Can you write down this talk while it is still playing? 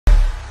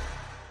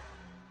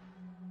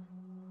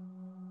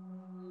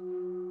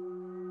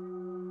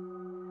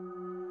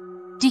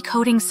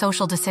Decoding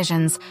Social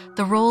Decisions,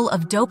 the Role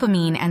of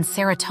Dopamine and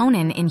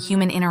Serotonin in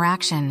Human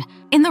Interaction.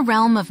 In the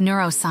realm of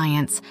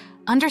neuroscience,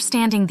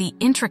 understanding the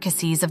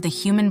intricacies of the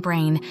human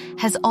brain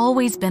has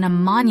always been a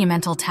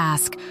monumental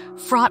task,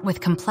 fraught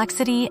with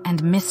complexity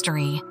and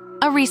mystery.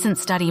 A recent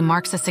study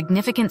marks a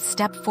significant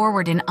step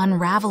forward in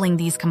unraveling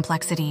these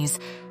complexities.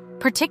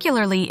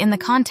 Particularly in the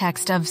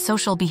context of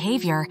social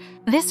behavior,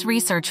 this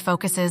research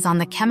focuses on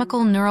the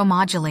chemical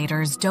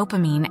neuromodulators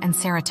dopamine and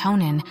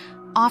serotonin,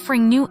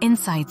 offering new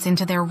insights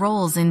into their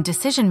roles in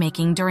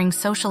decision-making during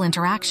social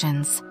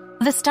interactions.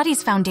 The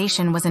study's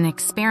foundation was an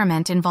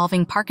experiment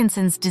involving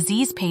Parkinson's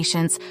disease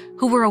patients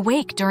who were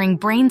awake during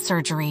brain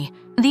surgery.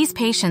 These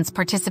patients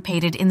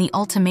participated in the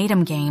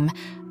ultimatum game,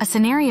 a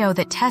scenario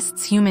that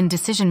tests human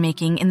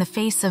decision-making in the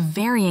face of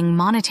varying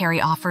monetary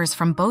offers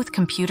from both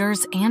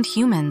computers and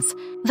humans.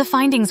 The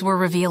findings were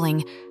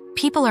revealing.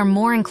 People are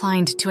more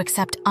inclined to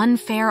accept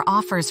unfair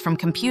offers from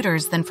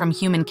computers than from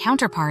human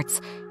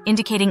counterparts,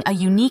 indicating a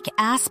unique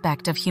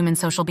aspect of human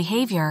social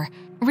behavior.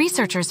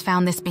 Researchers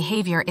found this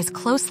behavior is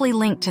closely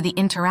linked to the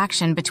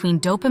interaction between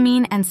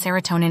dopamine and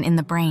serotonin in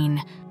the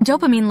brain.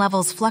 Dopamine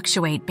levels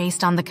fluctuate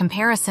based on the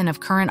comparison of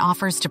current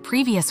offers to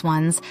previous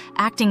ones,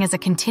 acting as a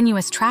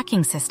continuous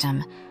tracking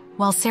system,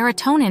 while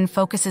serotonin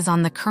focuses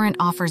on the current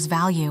offer's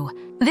value.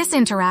 This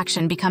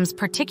interaction becomes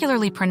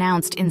particularly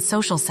pronounced in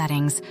social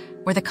settings,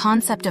 where the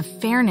concept of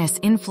fairness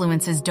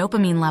influences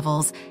dopamine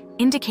levels,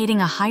 indicating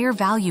a higher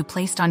value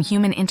placed on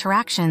human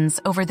interactions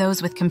over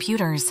those with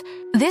computers.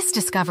 This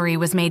discovery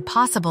was made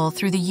possible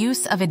through the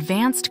use of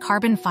advanced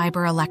carbon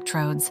fiber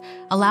electrodes,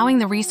 allowing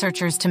the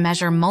researchers to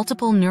measure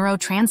multiple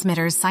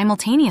neurotransmitters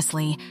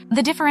simultaneously.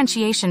 The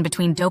differentiation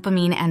between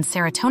dopamine and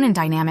serotonin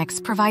dynamics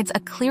provides a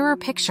clearer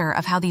picture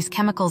of how these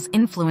chemicals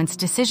influence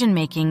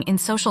decision-making in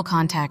social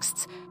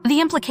contexts. The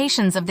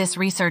implications of this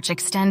research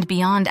extend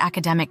beyond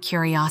academic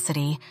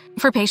curiosity.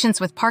 For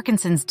patients with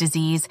Parkinson's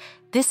disease,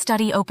 this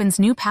study opens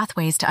new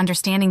pathways to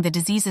understanding the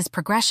disease's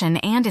progression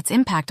and its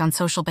impact on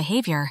social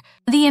behavior.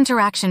 The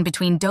interaction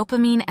between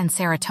dopamine and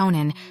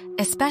serotonin,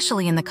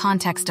 especially in the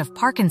context of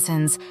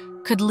Parkinson's,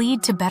 could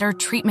lead to better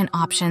treatment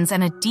options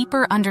and a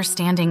deeper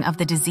understanding of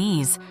the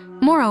disease.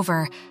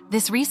 Moreover,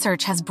 this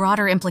research has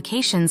broader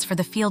implications for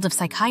the field of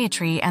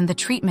psychiatry and the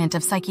treatment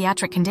of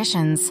psychiatric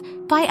conditions.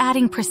 By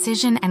adding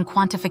precision and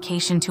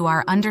quantification to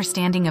our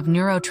understanding of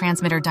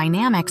neurotransmitter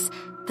dynamics,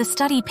 the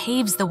study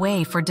paves the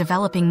way for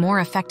developing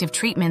more effective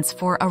treatments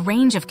for a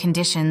range of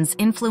conditions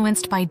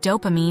influenced by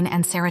dopamine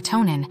and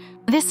serotonin.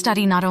 This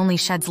study not only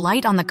sheds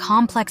light on the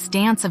complex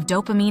dance of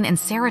dopamine and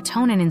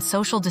serotonin in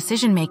social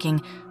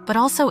decision-making, but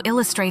also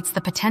illustrates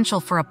the potential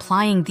for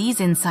applying these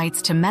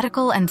insights to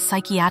medical and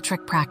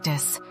psychiatric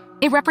practice.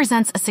 It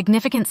represents a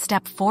significant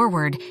step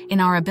forward in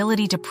our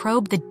ability to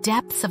probe the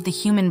depths of the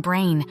human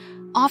brain,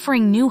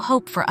 offering new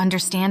hope for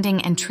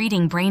understanding and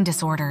treating brain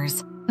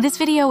disorders. This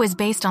video is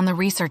based on the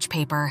research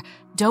paper,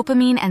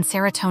 Dopamine and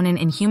Serotonin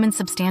in Human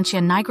Substantia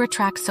Nigra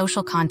Track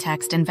Social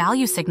Context and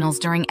Value Signals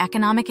During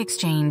Economic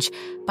Exchange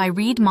by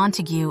Read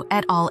Montague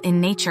et al.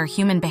 In Nature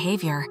Human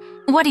Behavior.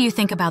 What do you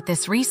think about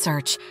this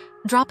research?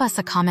 Drop us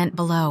a comment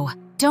below.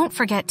 Don't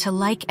forget to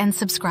like and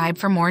subscribe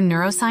for more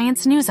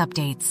neuroscience news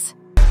updates.